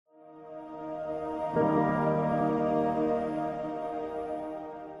Hi,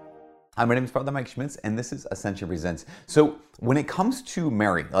 my name is Father Mike Schmitz, and this is Ascension Presents. So when it comes to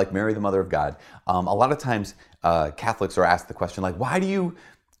Mary, like Mary, the Mother of God, a lot of times Catholics are asked the question, like, why do you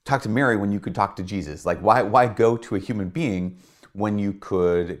talk to Mary when you could talk to Jesus? Like, why go to a human being when you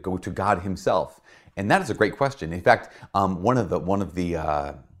could go to God himself? And that is a great question. In fact, one of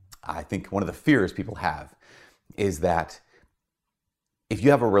the I think one of the fears people have is that if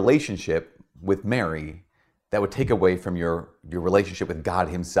you have a relationship with Mary, that would take away from your relationship with God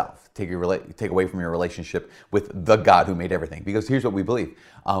himself, take away from your relationship with the God who made everything. Because here's what we believe.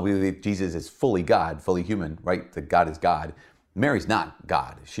 We believe Jesus is fully God, fully human, right? That God is God. Mary's not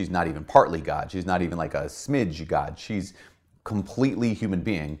God. She's not even partly God. She's not even like a smidge God. She's completely human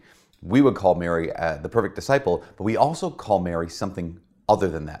being. We would call Mary the perfect disciple, but we also call Mary something other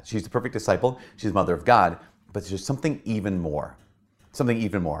than that. She's the perfect disciple. She's the Mother of God, but there's something even more. Something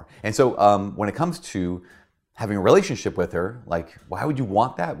even more. And so when it comes to having a relationship with her, like, why would you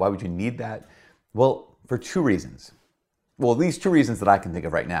want that? Why would you need that? Well, for two reasons. Well, at least two reasons that I can think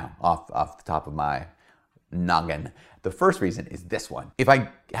of right now off the top of my noggin. The first reason is this one. If I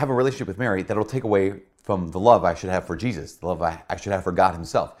have a relationship with Mary, that'll take away from the love I should have for Jesus, the love I should have for God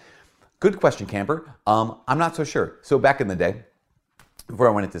himself. Good question, camper. I'm not so sure. So back in the day, before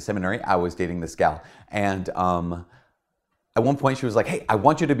I went into seminary, I was dating this gal, and at one point, she was like, hey, I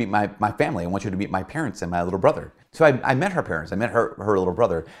want you to meet my family. I want you to meet my parents and my little brother. So I met her parents. I met her little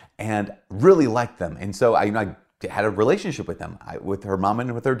brother and really liked them. And so I had a relationship with them, with her mom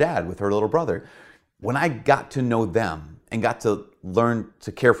and with her dad, with her little brother. When I got to know them and got to learn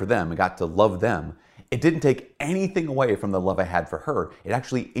to care for them and got to love them, it didn't take anything away from the love I had for her. It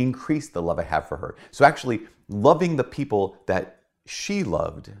actually increased the love I have for her. So actually, loving the people that she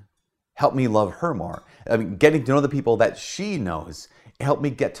loved helped me love her more. I mean, getting to know the people that she knows helped me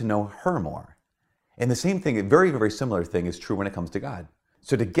get to know her more. And the same thing, a very, very similar thing is true when it comes to God.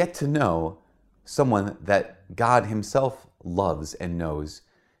 So to get to know someone that God himself loves and knows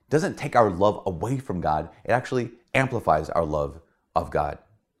doesn't take our love away from God. It actually amplifies our love of God.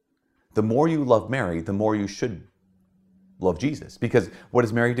 The more you love Mary, the more you should love Jesus. Because what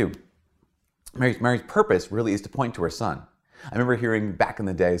does Mary do? Mary's purpose really is to point to her son. I remember hearing back in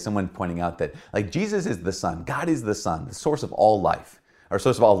the day someone pointing out that, like, Jesus is the sun, God is the sun, the source of all life, or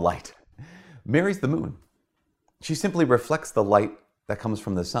source of all light. Mary's the moon. She simply reflects the light that comes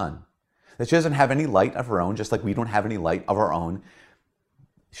from the sun. That she doesn't have any light of her own, just like we don't have any light of our own.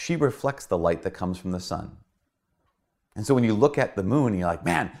 She reflects the light that comes from the sun. And so when you look at the moon and you're like,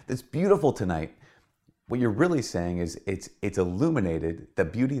 man, it's beautiful tonight, what you're really saying is it's illuminated, the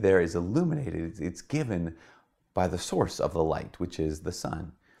beauty there is illuminated, it's given by the source of the light, which is the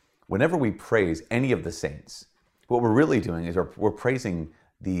sun. Whenever we praise any of the saints, what we're really doing is we're praising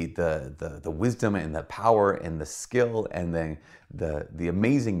the wisdom and the power and the skill and the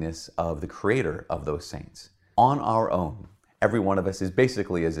amazingness of the creator of those saints. On our own, every one of us is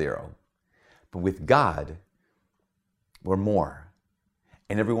basically a zero. But with God, we're more.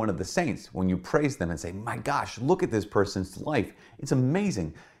 And every one of the saints, when you praise them and say, my gosh, look at this person's life, it's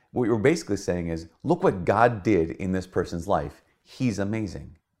amazing. What you're basically saying is, look what God did in this person's life. He's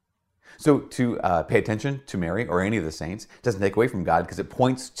amazing. So to pay attention to Mary or any of the saints doesn't take away from God because it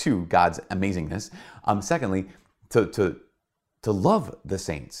points to God's amazingness. Secondly, to love the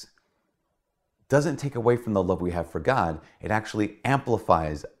saints doesn't take away from the love we have for God. It actually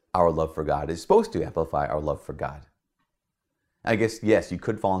amplifies our love for God. It's supposed to amplify our love for God. I guess, yes, you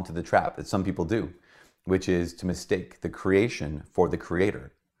could fall into the trap that some people do, which is to mistake the creation for the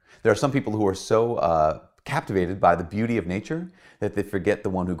creator. There are some people who are so captivated by the beauty of nature that they forget the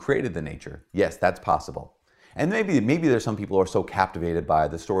one who created the nature. Yes, that's possible. And maybe there's some people who are so captivated by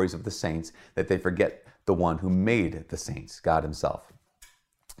the stories of the saints that they forget the one who made the saints, God himself.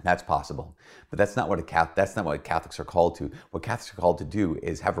 That's possible. But that's not what Catholics are called to. What Catholics are called to do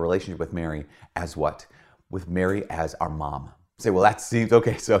is have a relationship with Mary as what? With Mary as our mom. Say, well, that seems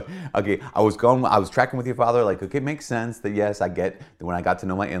okay. So, okay, I was tracking with your father. Like, okay, makes sense that yes, I get that when I got to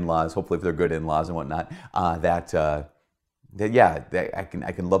know my in-laws, hopefully if they're good in-laws and whatnot, that I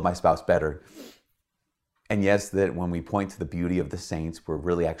can love my spouse better. And yes, that when we point to the beauty of the saints, we're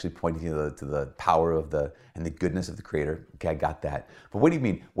really actually pointing to the power of and the goodness of the Creator. Okay, I got that. But what do you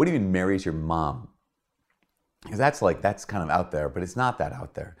mean? What do you mean Mary's your mom? Because that's kind of out there, but it's not that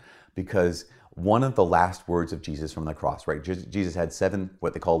out there. Because one of the last words of Jesus from the cross, right? Jesus had 7,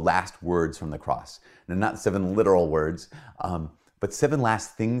 what they call last words from the cross. Now, not 7 literal words, but 7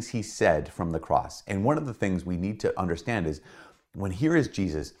 last things he said from the cross. And one of the things we need to understand is when here is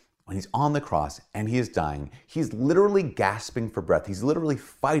Jesus, when he's on the cross and he is dying, he's literally gasping for breath. He's literally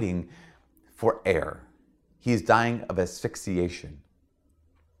fighting for air. He is dying of asphyxiation.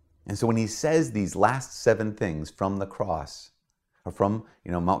 And so when he says these last 7 things from the cross, or from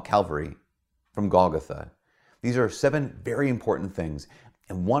Mount Calvary, from Golgotha, these are 7 very important things.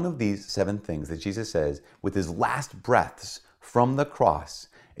 And one of these 7 things that Jesus says with his last breaths from the cross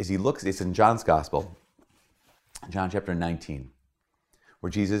is he looks, it's in John's Gospel, John chapter 19, where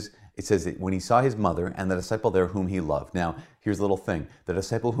Jesus, it says that when he saw his mother and the disciple there whom he loved. Now, here's a little thing. The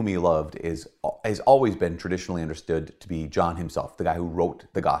disciple whom he loved has always been traditionally understood to be John himself, the guy who wrote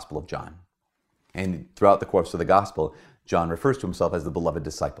the Gospel of John. And throughout the course of the Gospel, John refers to himself as the beloved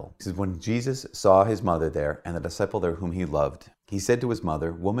disciple. He says, when Jesus saw his mother there and the disciple there whom he loved, he said to his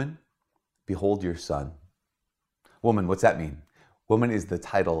mother, "Woman, behold your son." Woman, what's that mean? Woman is the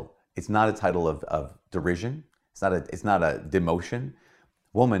title. It's not a title of derision. It's not a demotion.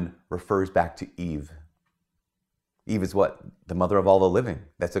 Woman refers back to Eve. Eve is what? The mother of all the living.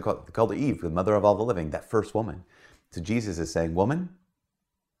 That's called Eve, the mother of all the living, that first woman. So Jesus is saying, woman,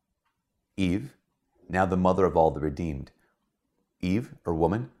 Eve, now the mother of all the redeemed. Eve, or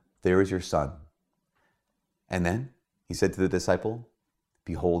woman, there is your son. And then he said to the disciple,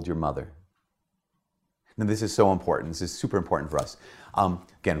 behold your mother. Now this is so important. This is super important for us.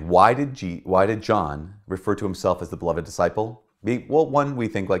 Again, why did John refer to himself as the beloved disciple? Well, one, we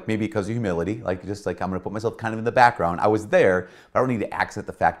think maybe because of humility, I'm going to put myself kind of in the background. I was there, but I don't need to accent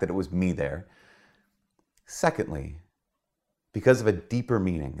the fact that it was me there. Secondly, because of a deeper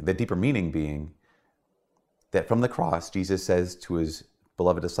meaning. The deeper meaning being that from the cross, Jesus says to his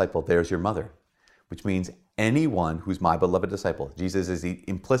beloved disciple, there's your mother, which means anyone who's my beloved disciple. Jesus is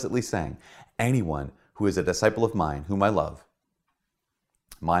implicitly saying, anyone who is a disciple of mine, whom I love,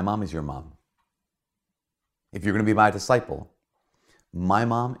 my mom is your mom. If you're going to be my disciple, my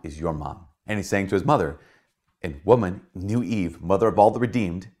mom is your mom. And he's saying to his mother, and woman, new Eve, mother of all the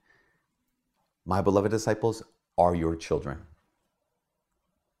redeemed, my beloved disciples are your children.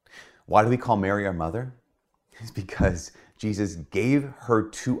 Why do we call Mary our mother? It's because Jesus gave her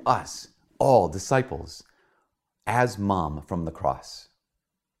to us, all disciples, as mom from the cross.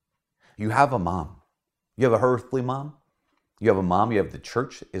 You have a mom. You have a earthly mom. You have a mom. You have the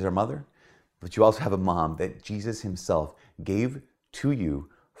church is our mother. But you also have a mom that Jesus himself gave to you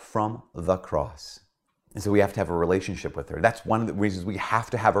from the cross. And so we have to have a relationship with her. That's one of the reasons we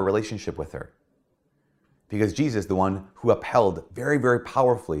have to have a relationship with her. Because Jesus, the one who upheld very, very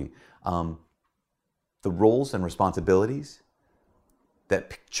powerfully the roles and responsibilities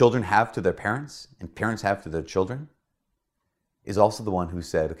that children have to their parents and parents have to their children, is also the one who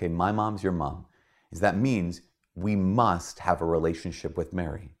said, okay, my mom's your mom. That means we must have a relationship with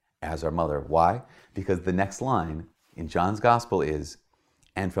Mary as our mother. Why? Because the next line in John's Gospel is,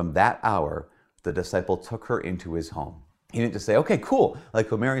 and from that hour, the disciple took her into his home. He didn't just say, okay, cool.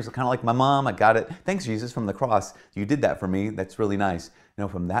 Mary's kind of like my mom. I got it. Thanks, Jesus, from the cross. You did that for me. That's really nice. No,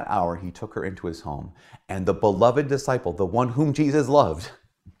 from that hour, he took her into his home. And the beloved disciple, the one whom Jesus loved,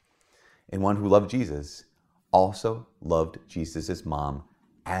 and one who loved Jesus, also loved Jesus' mom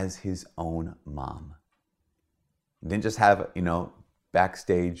as his own mom. He didn't just have,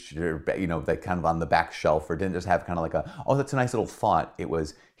 backstage, or, that kind of on the back shelf, or didn't just have kind of oh, that's a nice little thought. It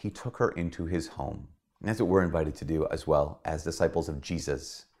was, he took her into his home. And that's what we're invited to do as well as disciples of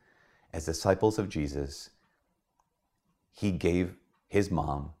Jesus. As disciples of Jesus, he gave his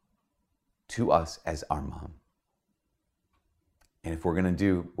mom to us as our mom. And if we're going to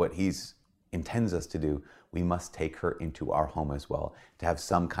do what he intends us to do, we must take her into our home as well, to have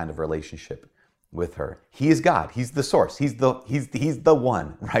some kind of relationship with her. He is God. He's the source. He's the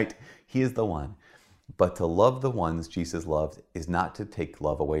one, right? He is the one. But to love the ones Jesus loved is not to take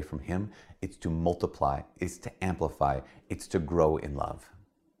love away from him. It's to multiply. It's to amplify. It's to grow in love.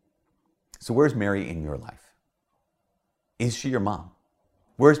 So where's Mary in your life? Is she your mom?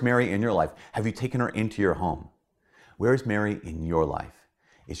 Where's Mary in your life? Have you taken her into your home? Where's Mary in your life?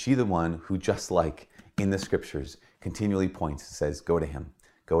 Is she the one who, just like in the scriptures, continually points and says, go to him,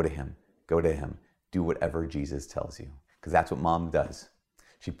 go to him, go to him. Do whatever Jesus tells you. Because that's what mom does.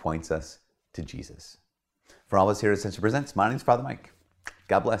 She points us to Jesus. For all of us here at Ascension Presents, my name's Father Mike.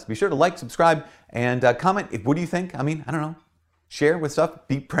 God bless. Be sure to like, subscribe, and comment. What do you think? I don't know. Share with stuff.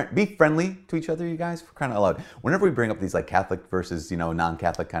 Be friendly to each other, you guys, for crying out loud. Whenever we bring up these Catholic versus,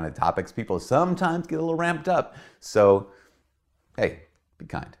 non-Catholic kind of topics, people sometimes get a little ramped up. So, hey, be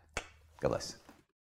kind. God bless.